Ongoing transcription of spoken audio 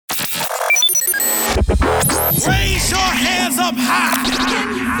Raise your hands up high.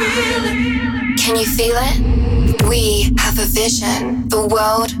 Can you feel it? Can you feel it? We have a vision, a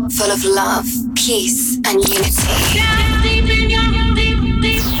world full of love, peace, and unity.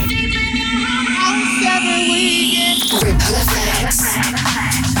 Ripple effects.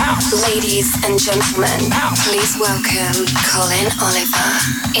 Ladies and gentlemen, please welcome Colin Oliver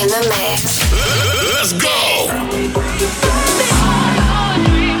in the mix. Let's go!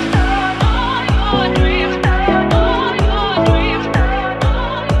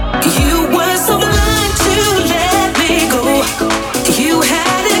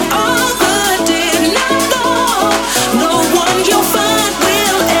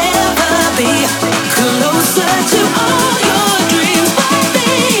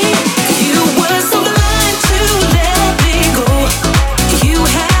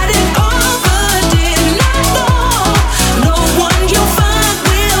 No one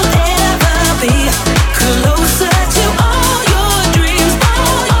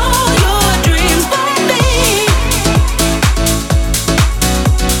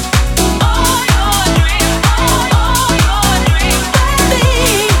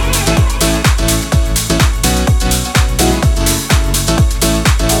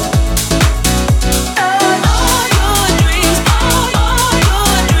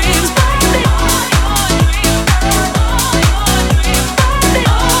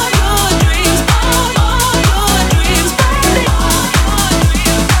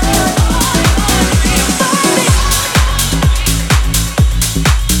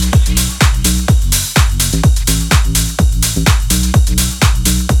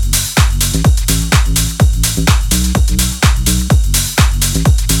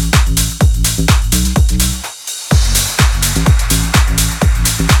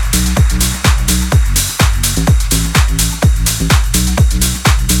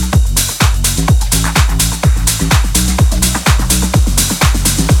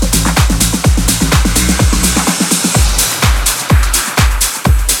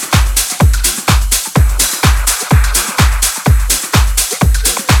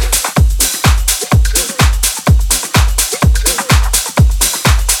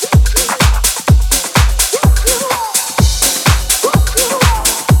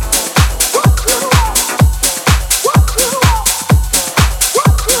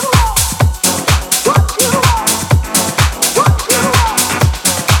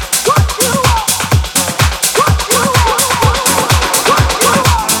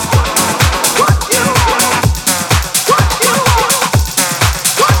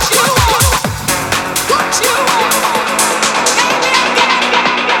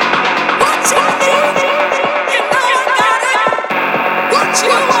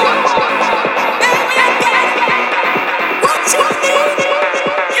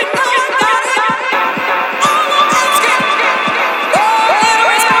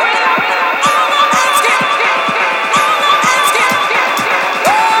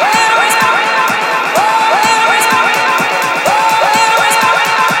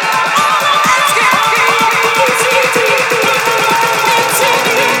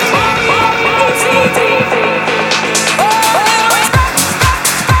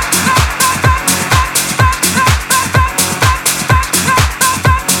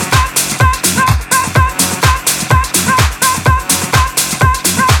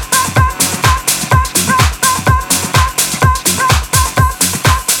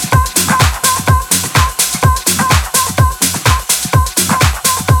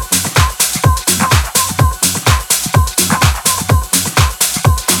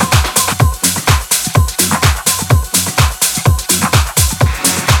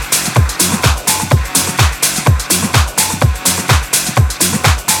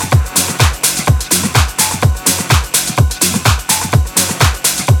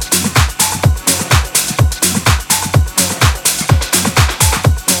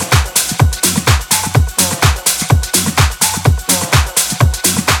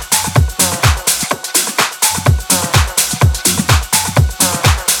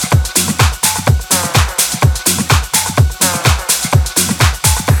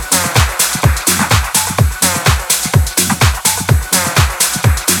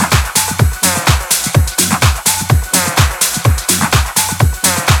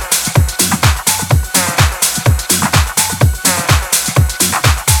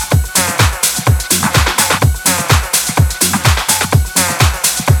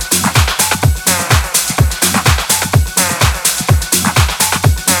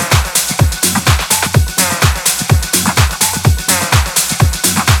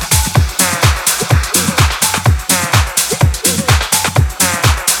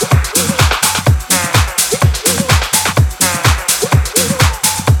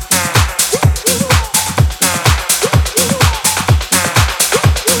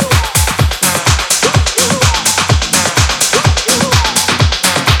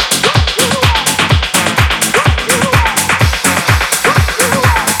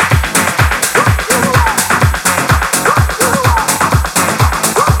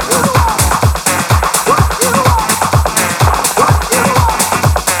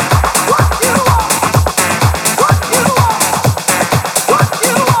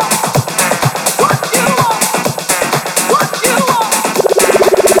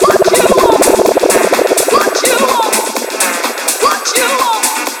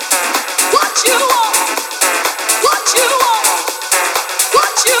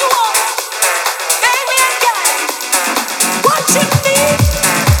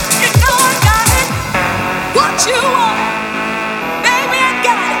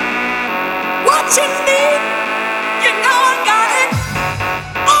Respect.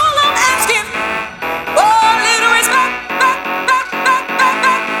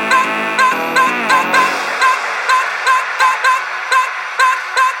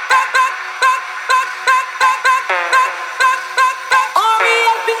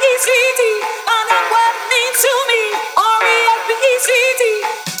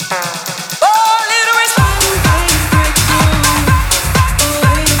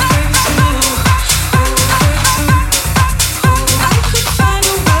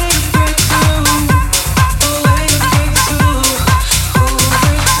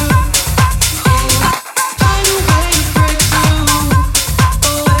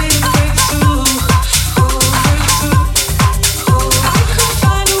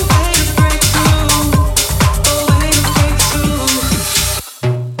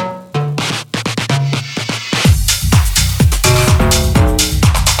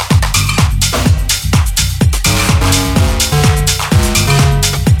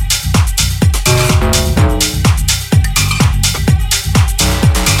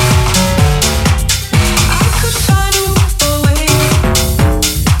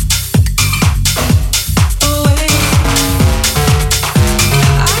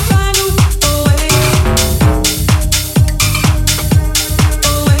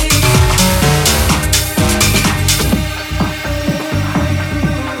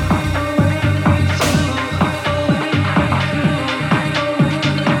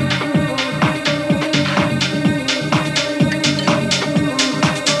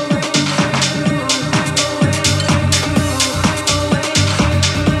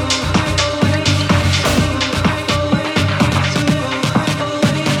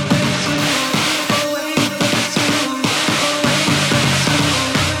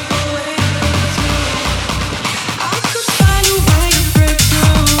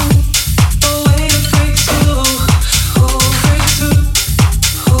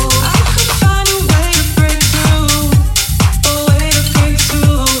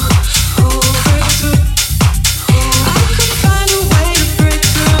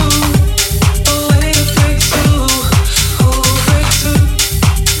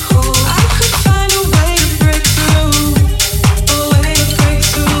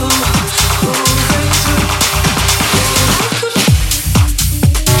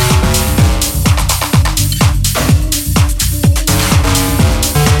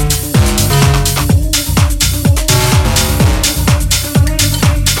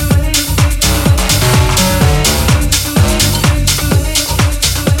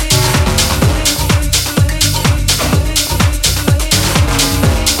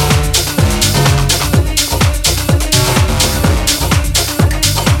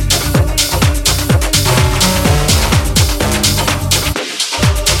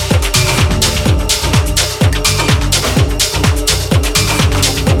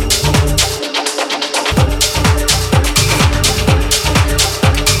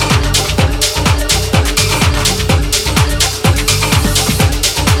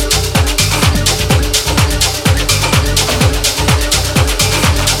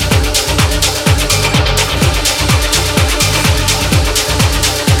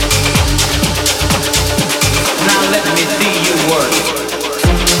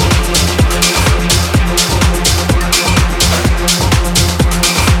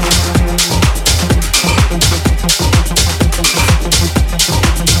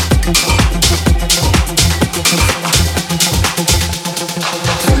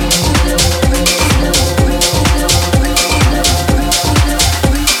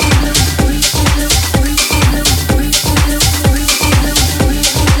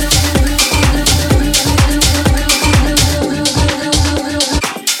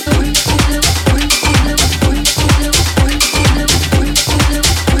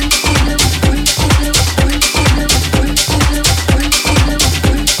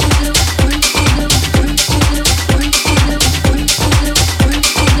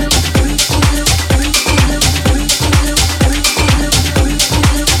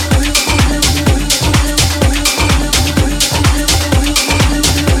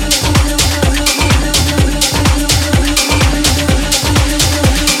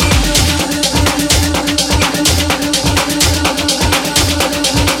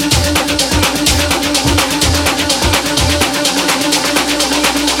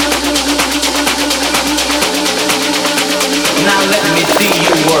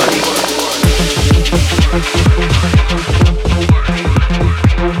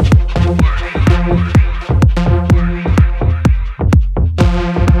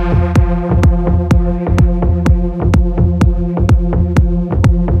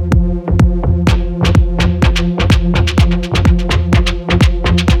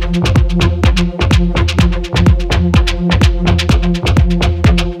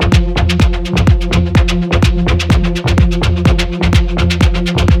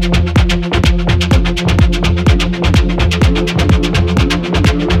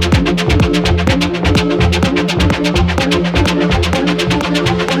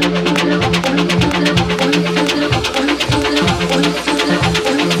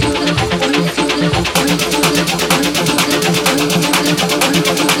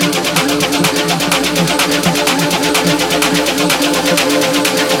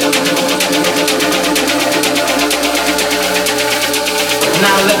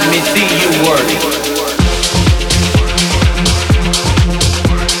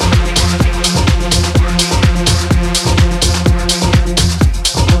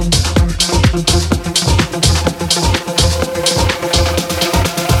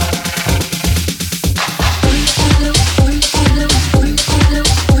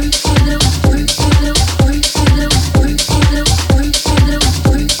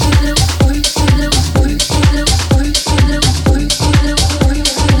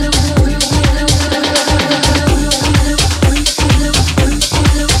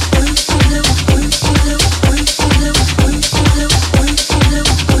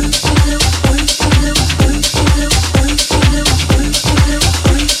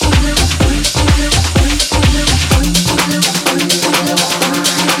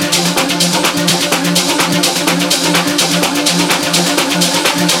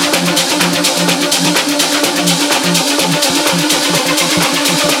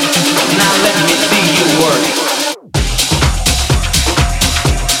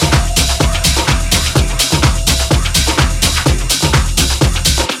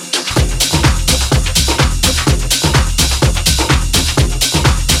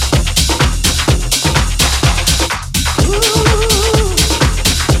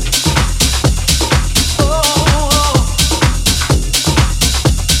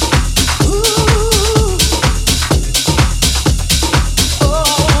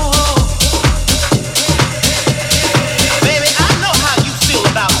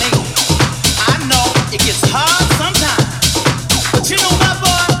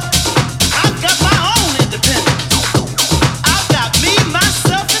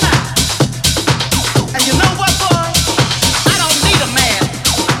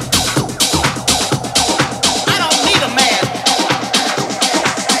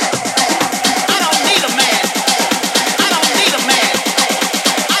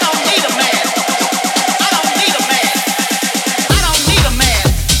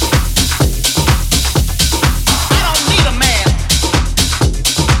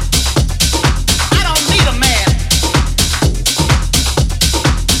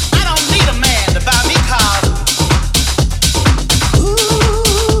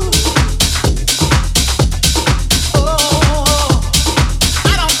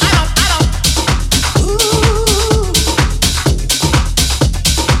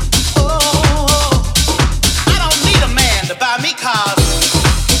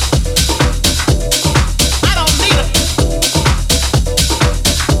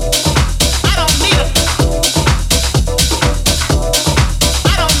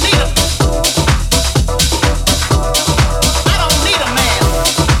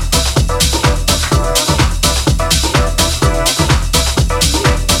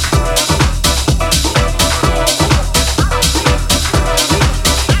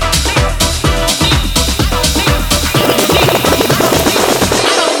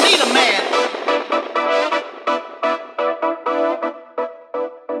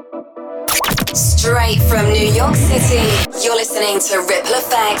 Straight from New York City, you're listening to Ripple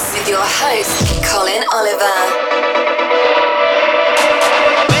Effects with your host, Colin Oliver.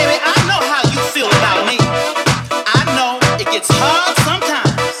 Baby, I know how you feel about me. I know it gets hard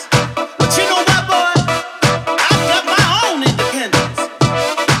sometimes. But you know what, boy? I've got my own independence.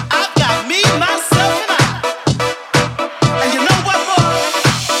 I've got me, myself, and I. And you know what, boy?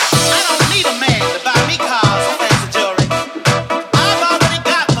 I don't need a man to buy me cars and fancy jewelry. I've already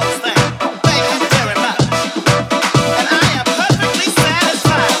got those things. Thank you very much. And I am perfectly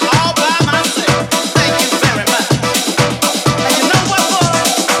satisfied all by myself. Thank you very much. And you know what, boy?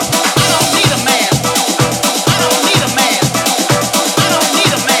 I don't need a man. I don't need a man.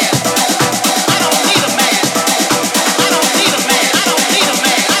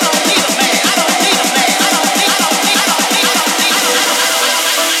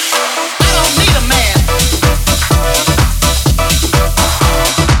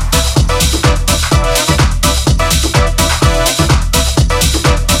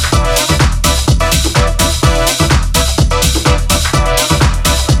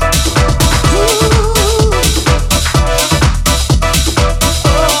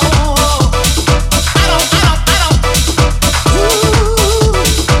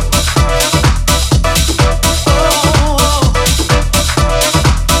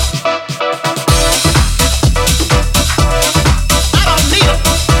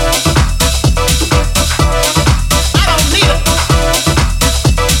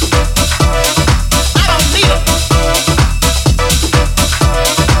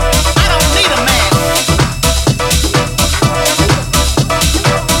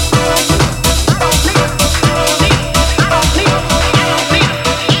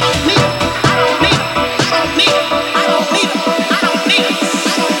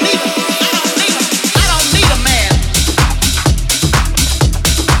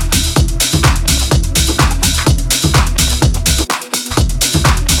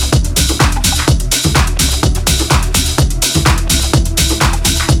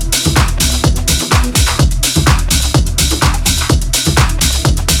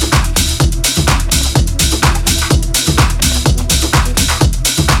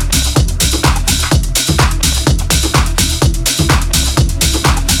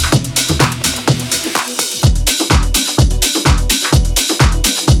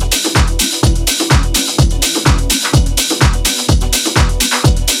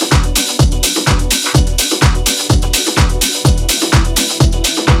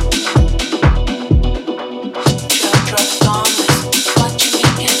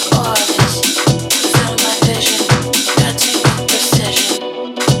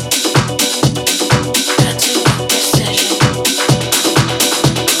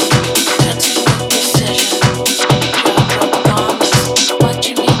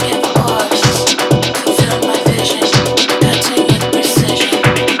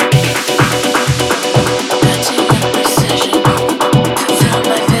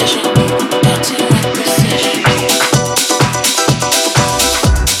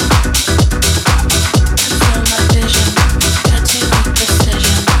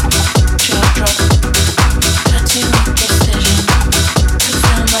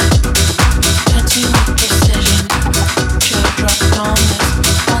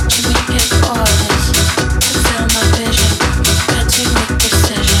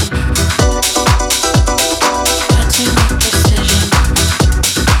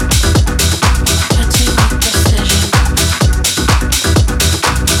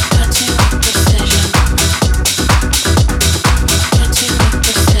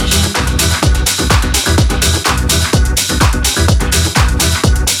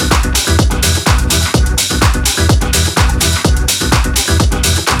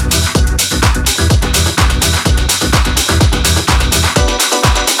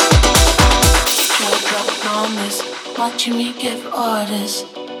 watching me give orders,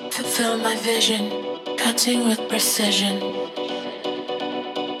 fulfill my vision, cutting with precision,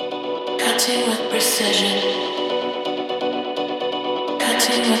 cutting with precision,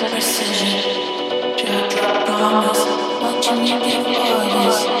 cutting with precision. Drop bombs, watching me give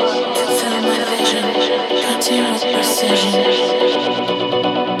orders, fulfill my vision, cutting with precision,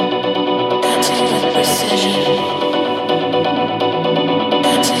 cutting with precision,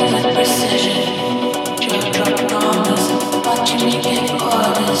 cutting with precision. Drop bombs, watching me give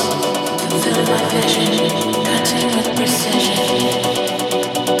orders, fulfill my vision, cutting with precision,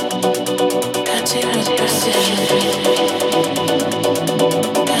 cutting with precision,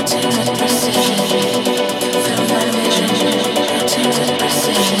 cutting with precision, fulfill my vision, cutting with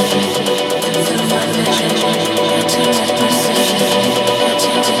precision, fulfill my vision, cutting with precision.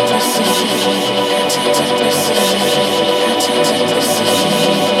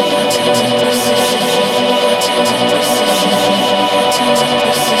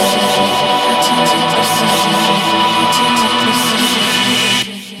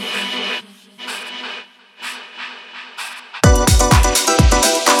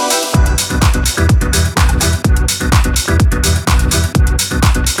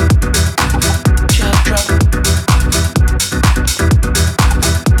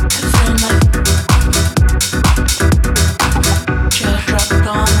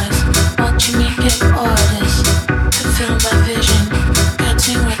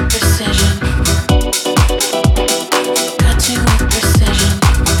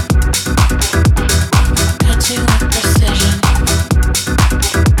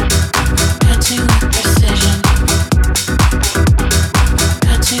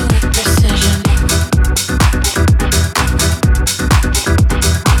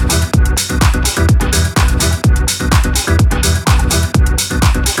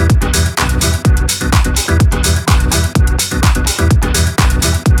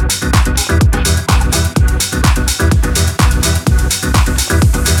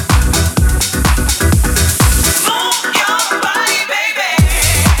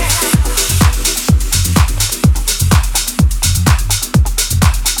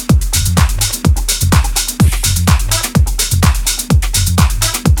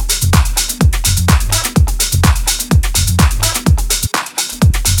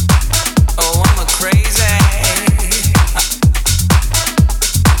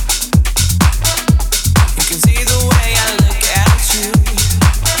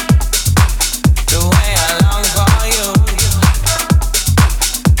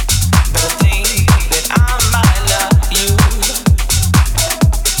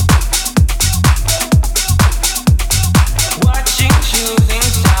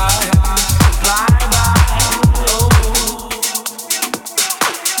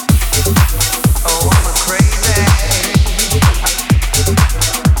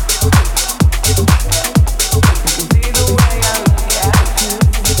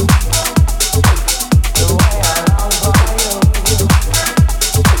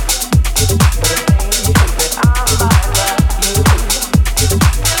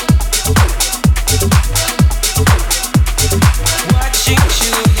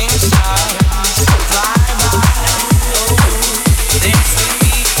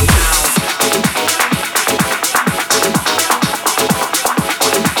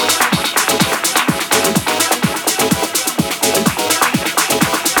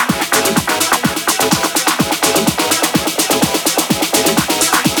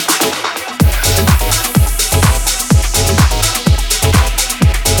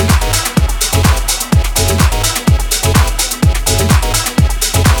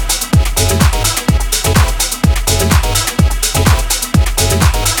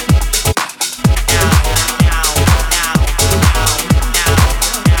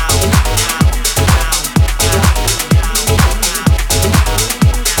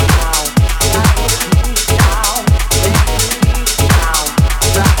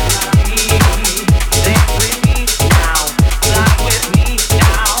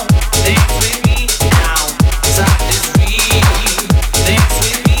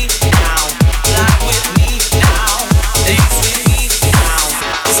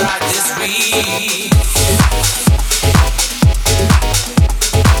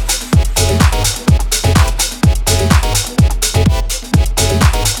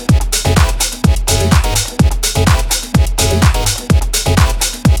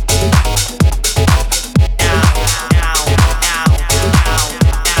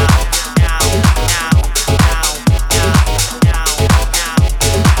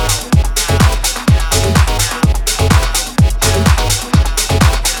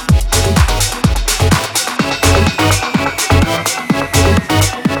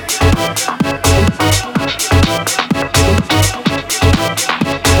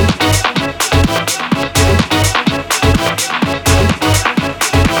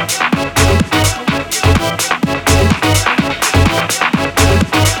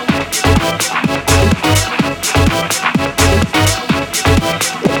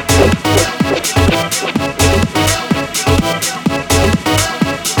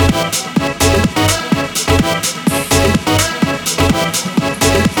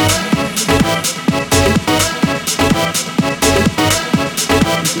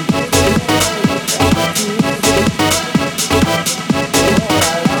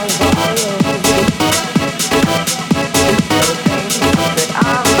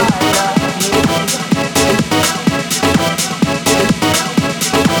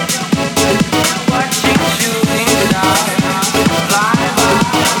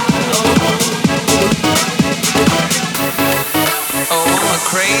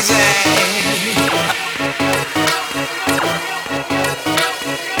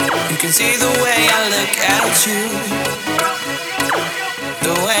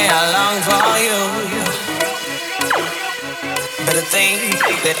 way I long for you. But to think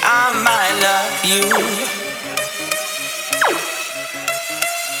that I might love you.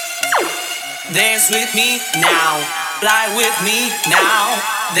 Dance with me now, fly with me now,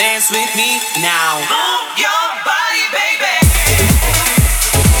 dance with me now. Move your body, baby.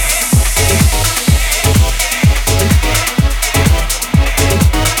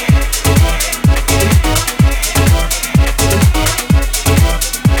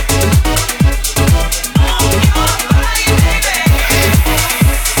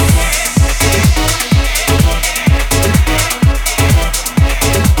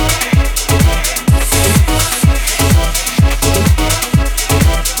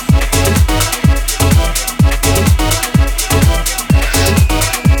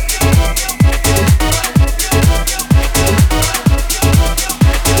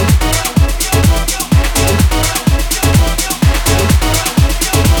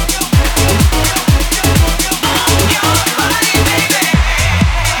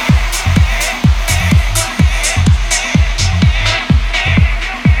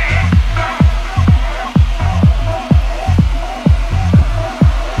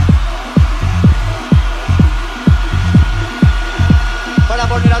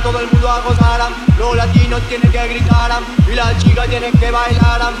 Tienen que gritaran y las chicas tienen que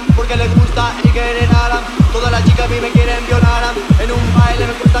bailaran porque les gusta y generaran. Todas las chicas a mí me quieren violaran. En un baile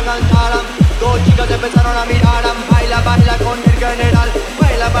me gusta cantaran. Dos chicas empezaron a miraran. Baila, baila con el general.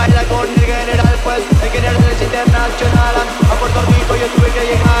 Baila, baila con el general. Pues el general es internacional. A Puerto Rico yo tuve que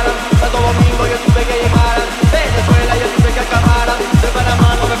llegaran. Santo Domingo yo tuve que llegaran. Venezuela yo tuve que acabaran. De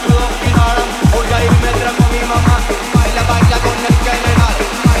Panamá no me puedo olvidaran. Olga y me trajo mi mamá. Baila, baila con el general.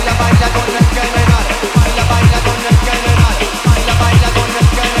 Baila, baila con el general. Baila, baila con el general. Baila, baila con el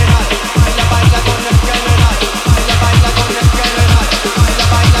general. Baila, baila con el general. Baila, baila con el general.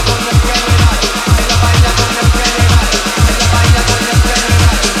 Baila, baila con el general. Baila, baila con el general.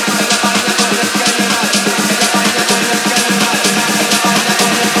 Baila, baila con el general. Baila, baila con el general. Baila, baila con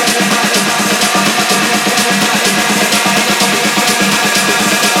el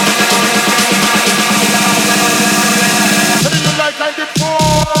general.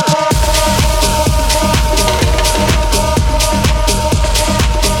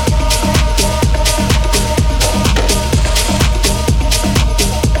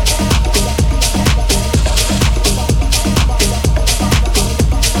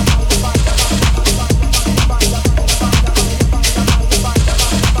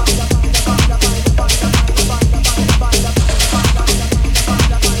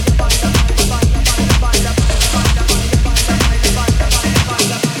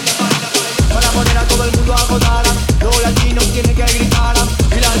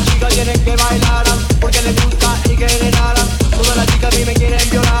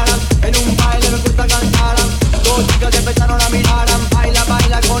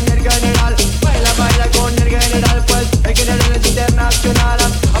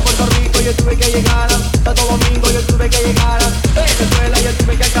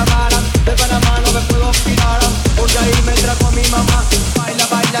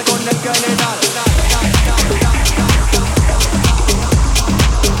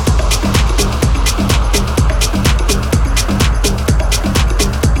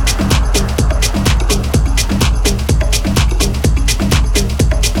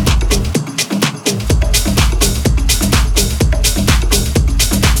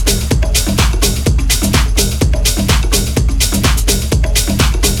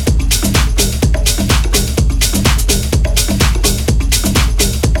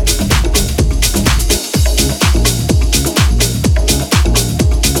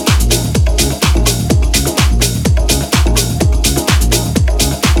 el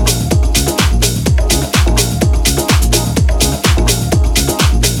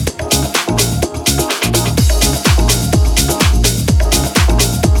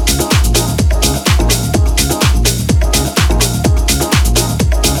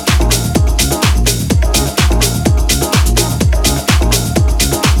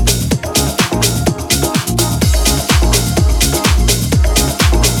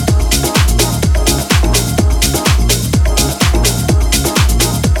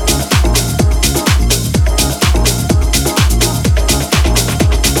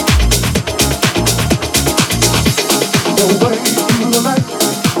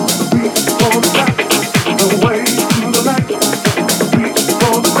The way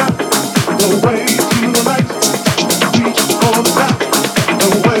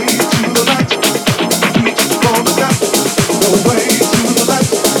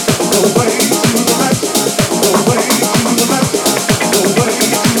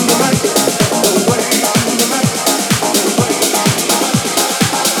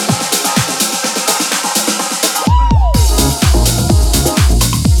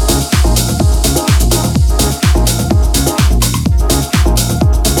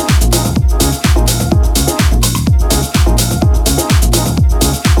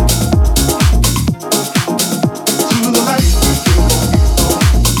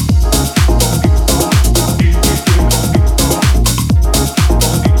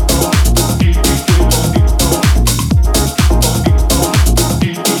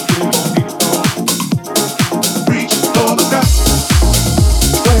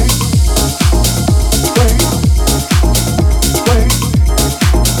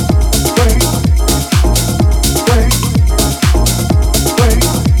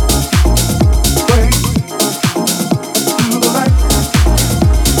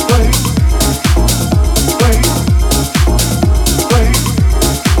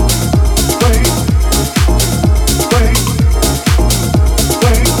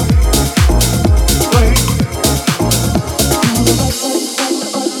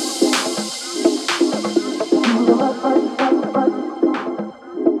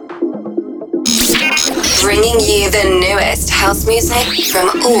bringing you the newest house music from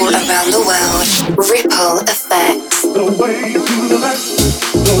all around the world. Ripple Effect. The way to the left,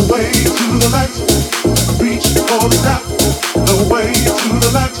 the way to the left, reach for the top. The way to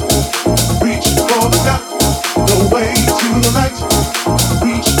the left, reach for the top. The way to the left,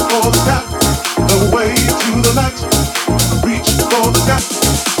 reach for the top. The way to the left, reach for the top.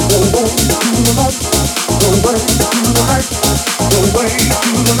 The way to the left, the way to the right, the way to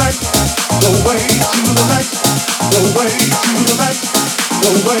the left, the way to the left, the way to the left,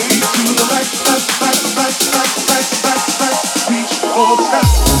 the way to the left, reach for the top.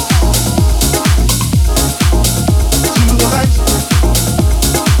 To the right.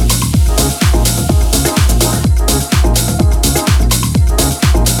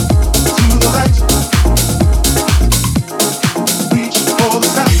 To the right. Reach for the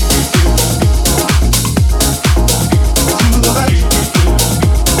top. To the right.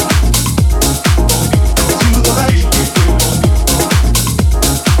 To the right.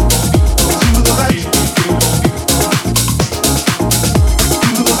 To the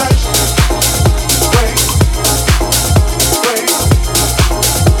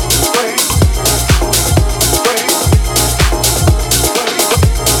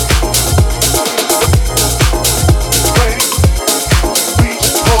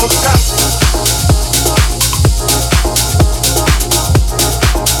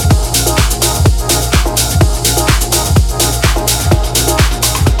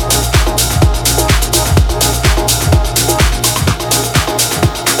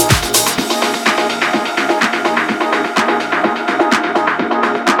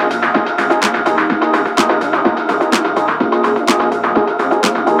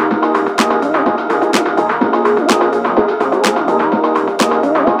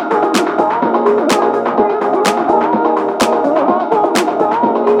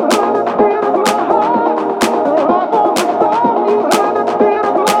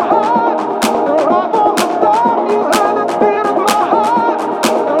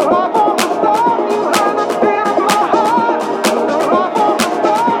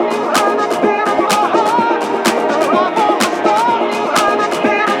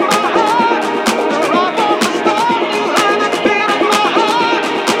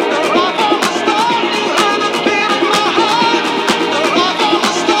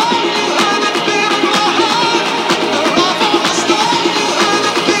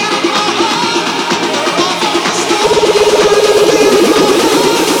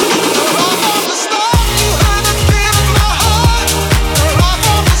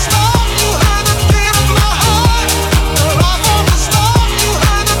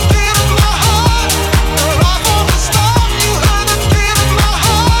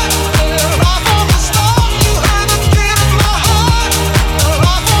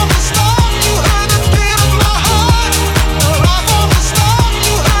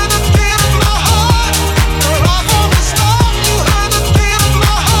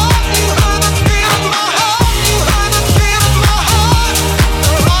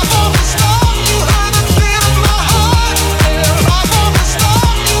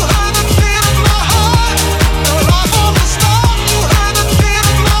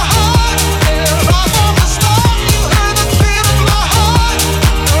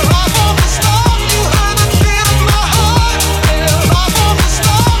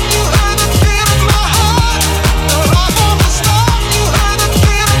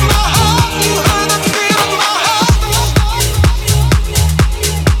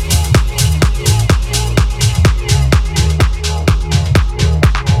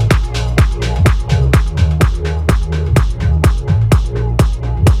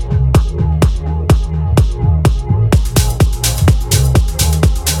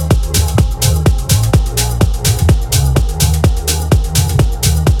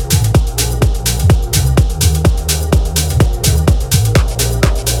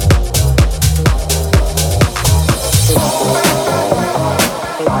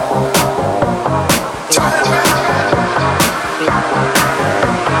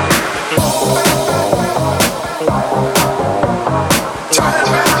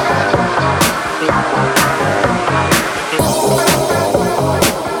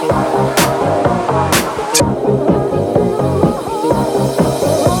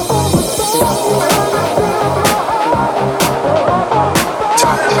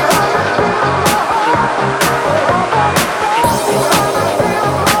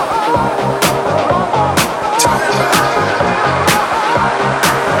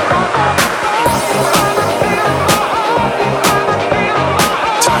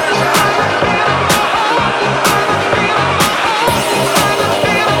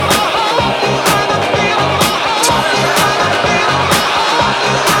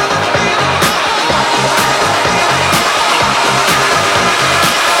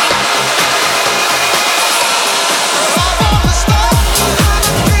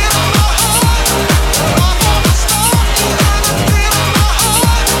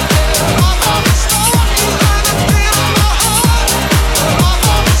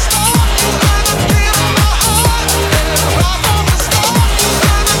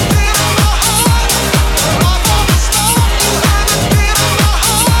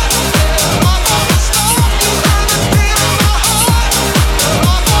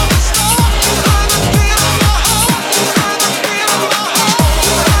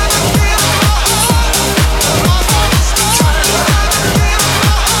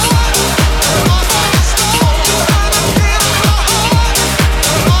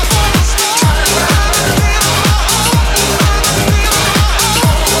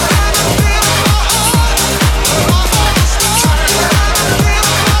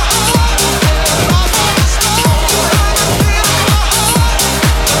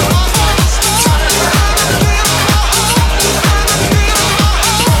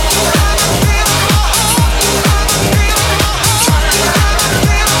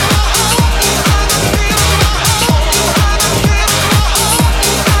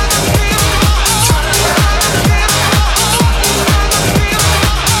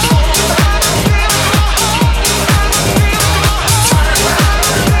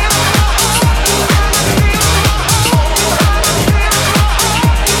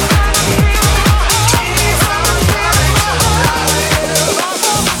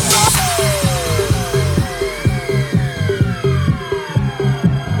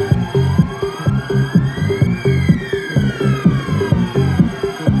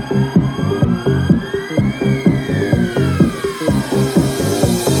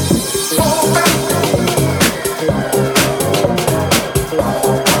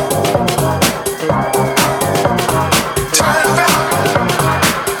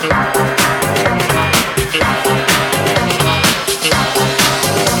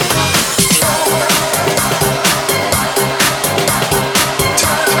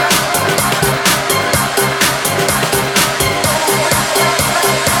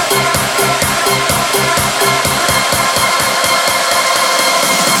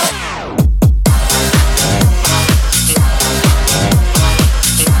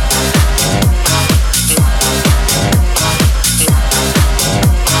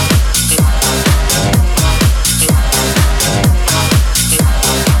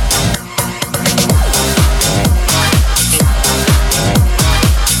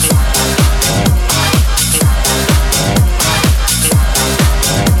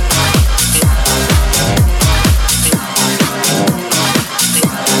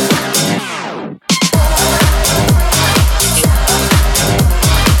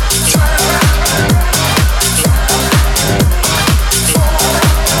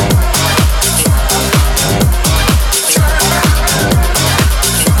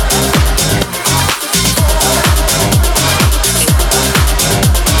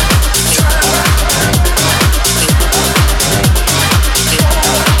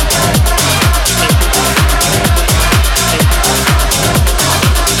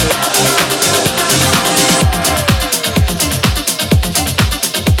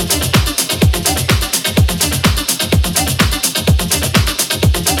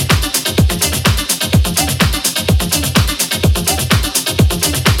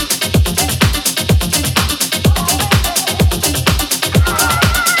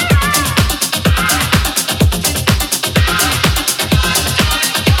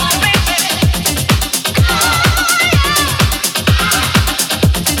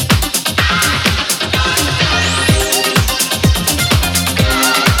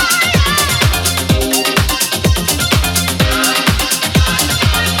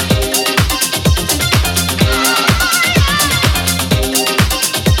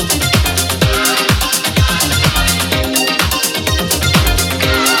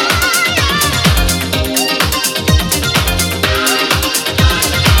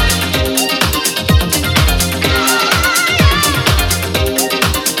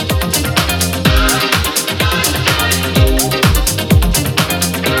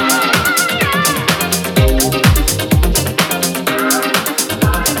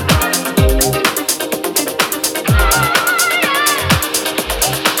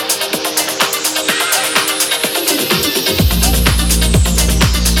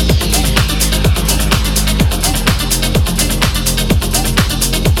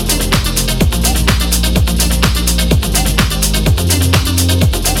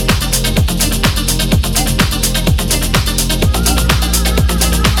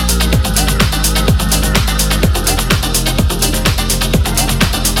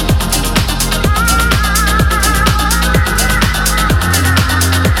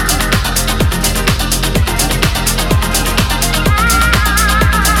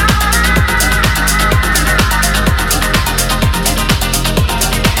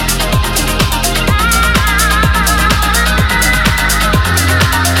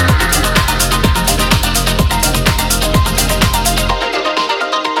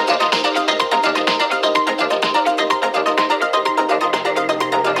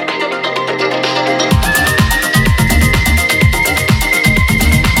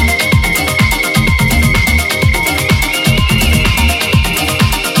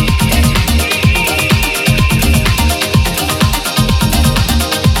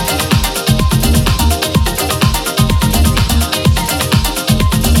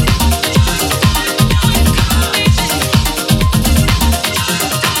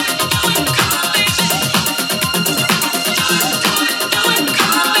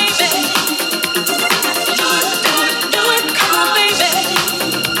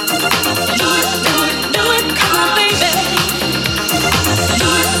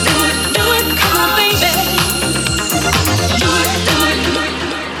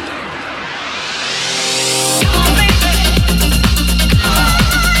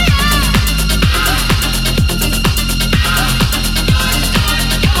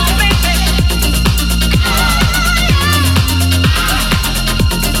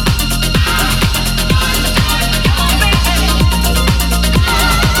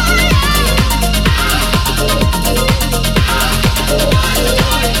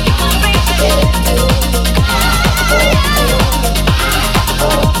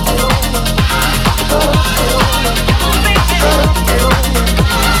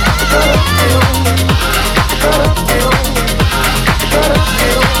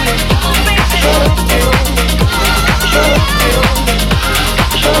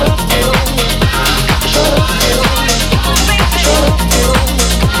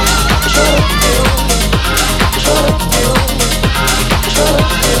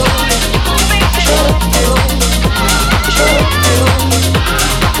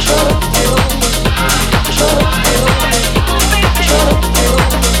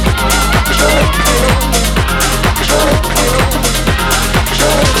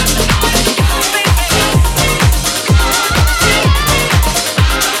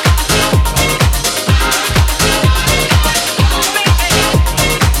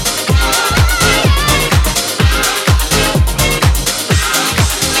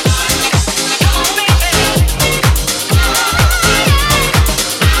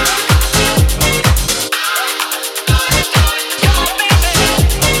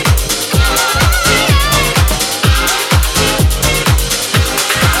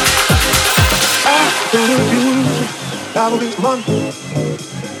fun.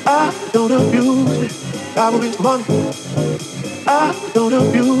 I don't abuse it. Travel is fun. I don't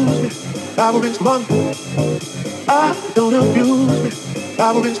abuse it. Travel is fun. I don't abuse it.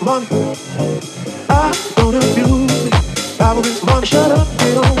 Travel is fun. I don't abuse it. Travel is fun. Shut up,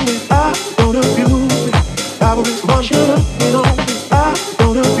 get on it. I don't abuse it. Travel is fun. Shut up, get on it. I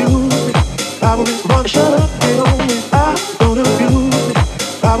don't abuse it. Travel is fun. Shut up, get on it. I don't abuse it.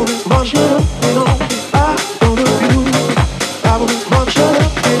 Travel is fun. Shut up, get on it. I don't abuse it. Travel is fun. Shut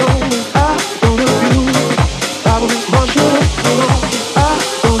up, get on it. I don't abuse it. Travel is fun. Shut up, get on it. I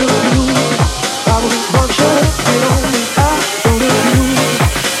don't abuse it. Travel is fun. Shut up, get on it. I don't abuse it.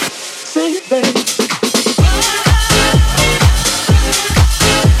 Sing it, baby.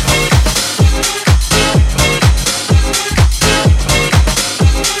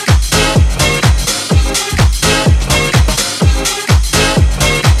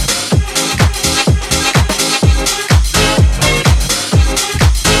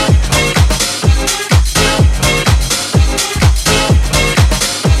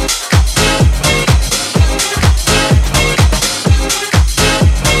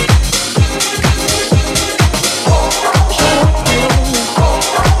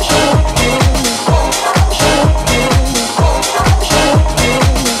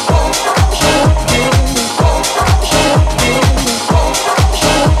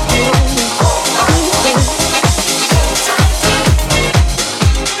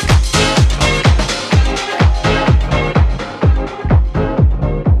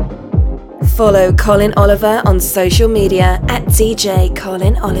 Follow Colin Oliver on social media at DJ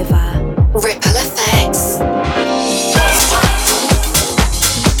Colin Oliver. Ripple Effects.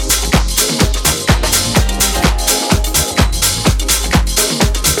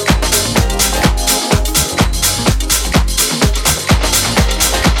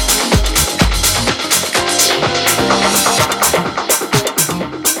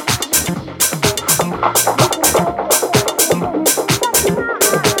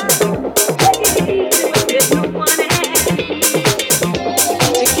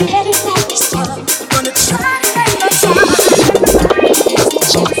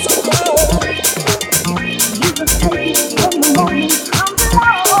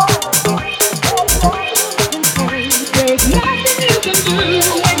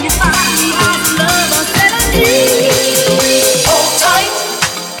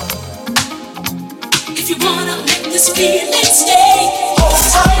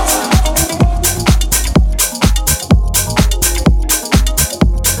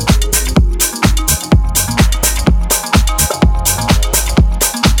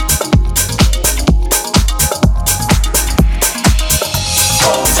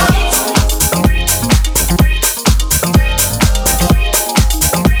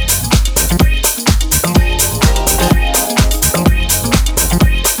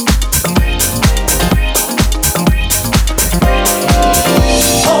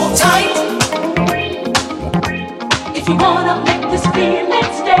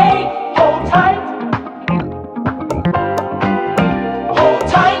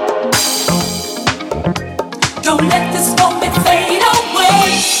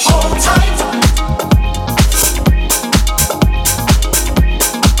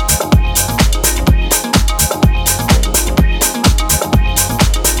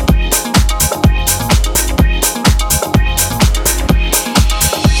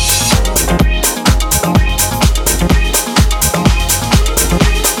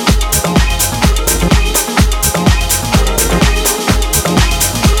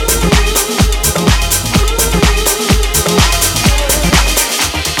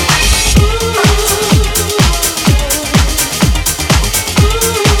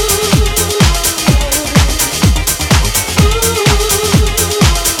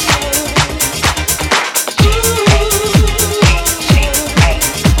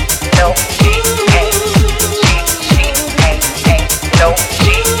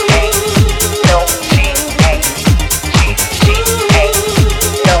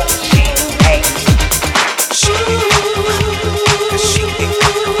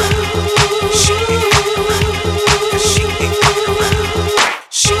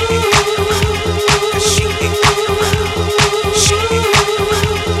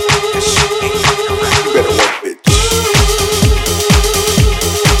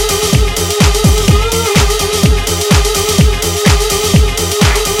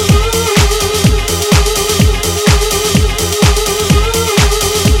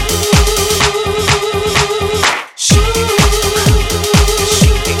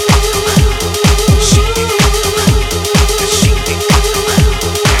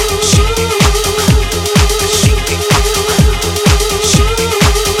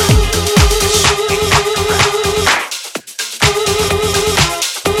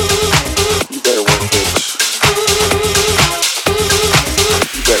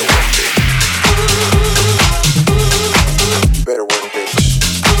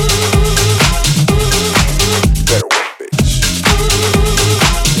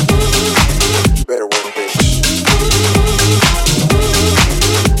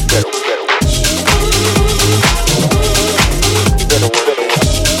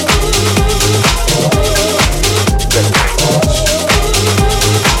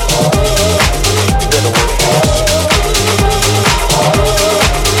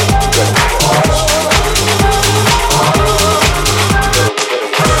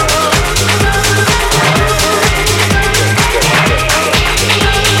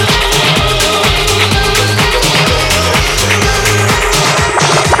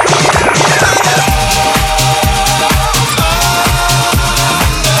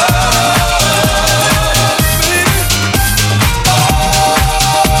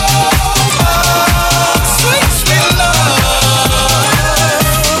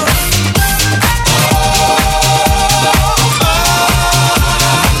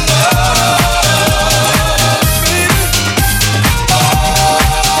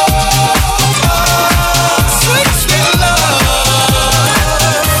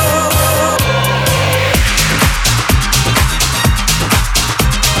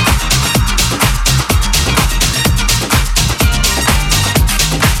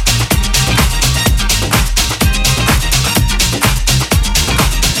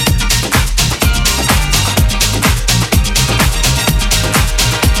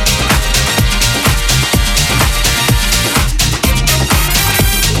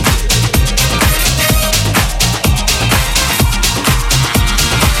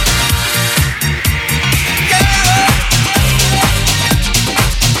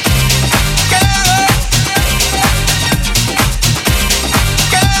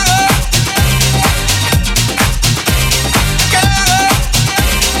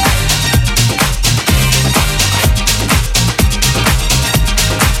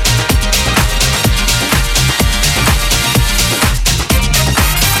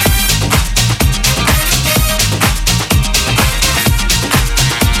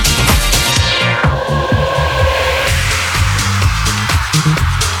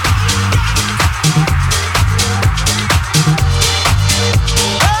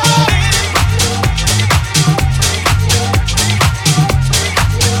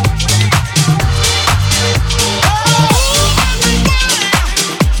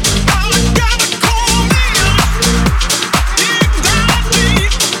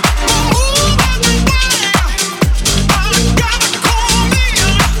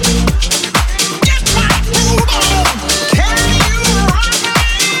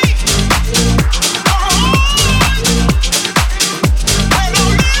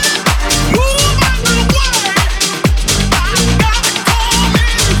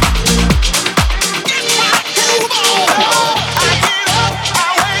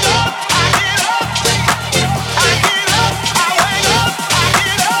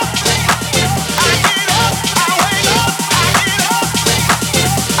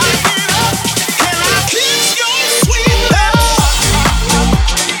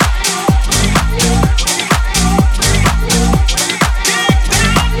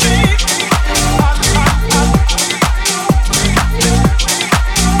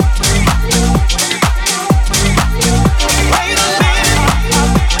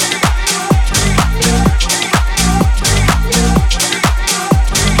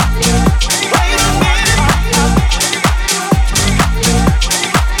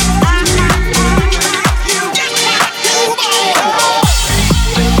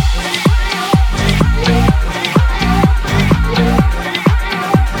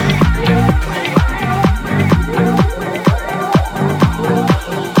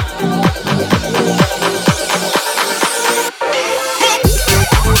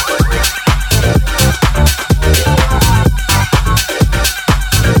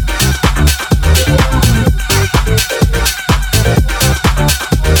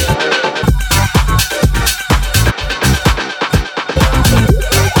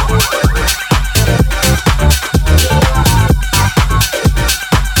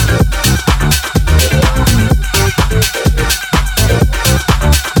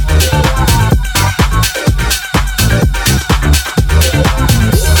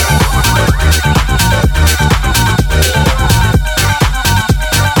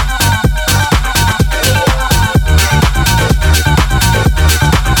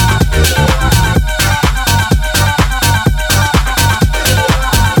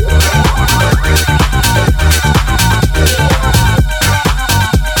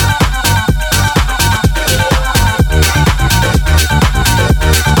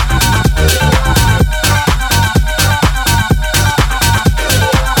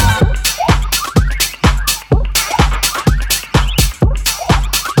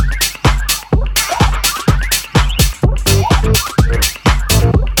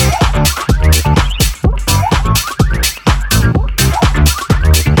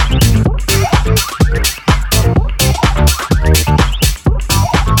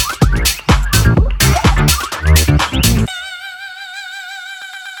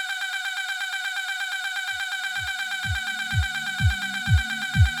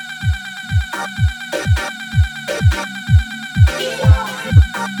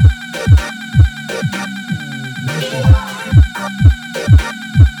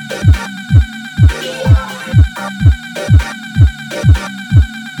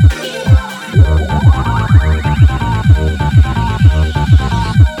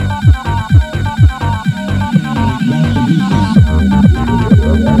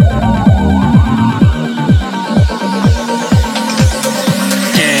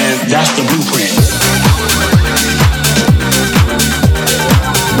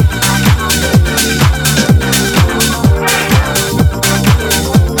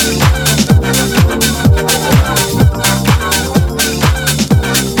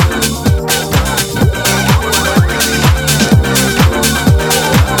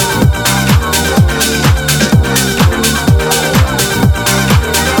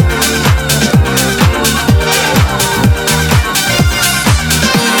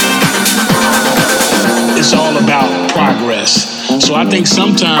 think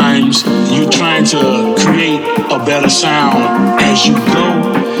sometimes you're trying to create a better sound as you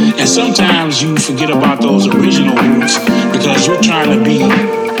go, and sometimes you forget about those original roots because you're trying to create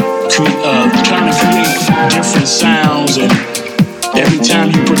different sounds, and every time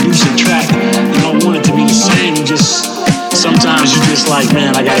you produce a track, you don't want it to be the same. Sometimes you just like,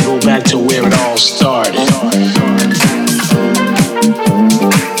 man, I gotta go back to where it all started.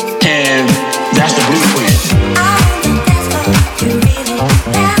 And that's the blueprint.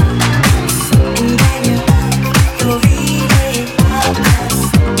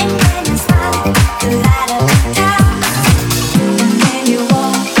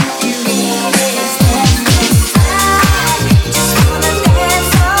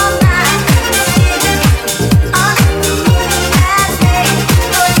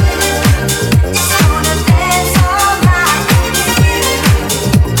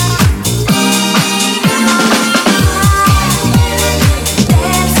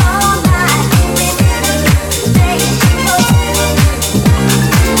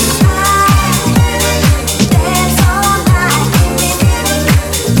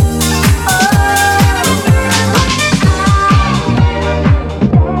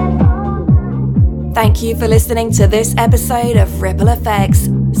 Thank you for listening to this episode of Ripple Effects.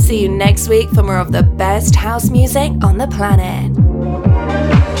 See you next week for more of the best house music on the planet.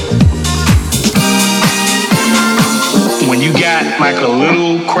 When you got like a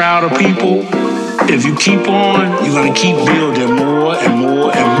little crowd of people, if you keep on, you're gonna keep building more and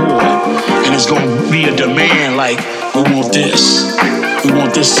more and more. And it's gonna be a demand like, we want this. We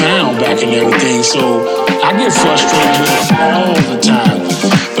want this sound back and everything. So I get frustrated with it all the time,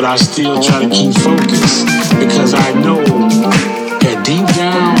 but I still try to keep focused because I know that deep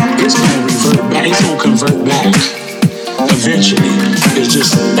down it's gonna revert back. It's gonna convert back eventually. It's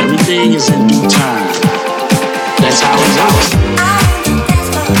just everything is in due time. That's how it goes.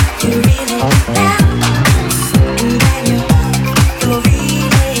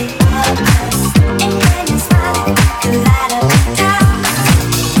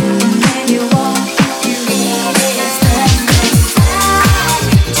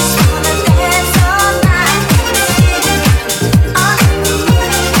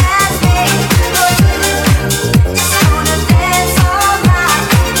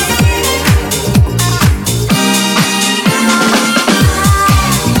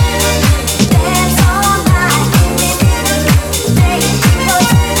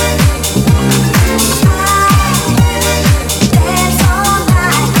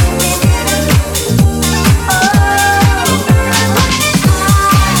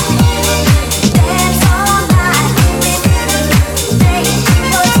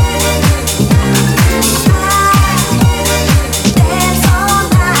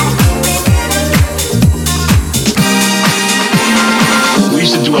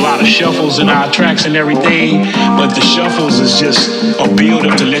 Shuffles in our tracks and everything, but the shuffles is just a build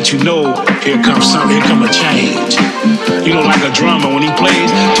up to let you know here comes something, here come a change. You know, like a drummer when he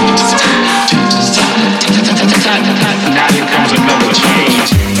plays, now here comes another change.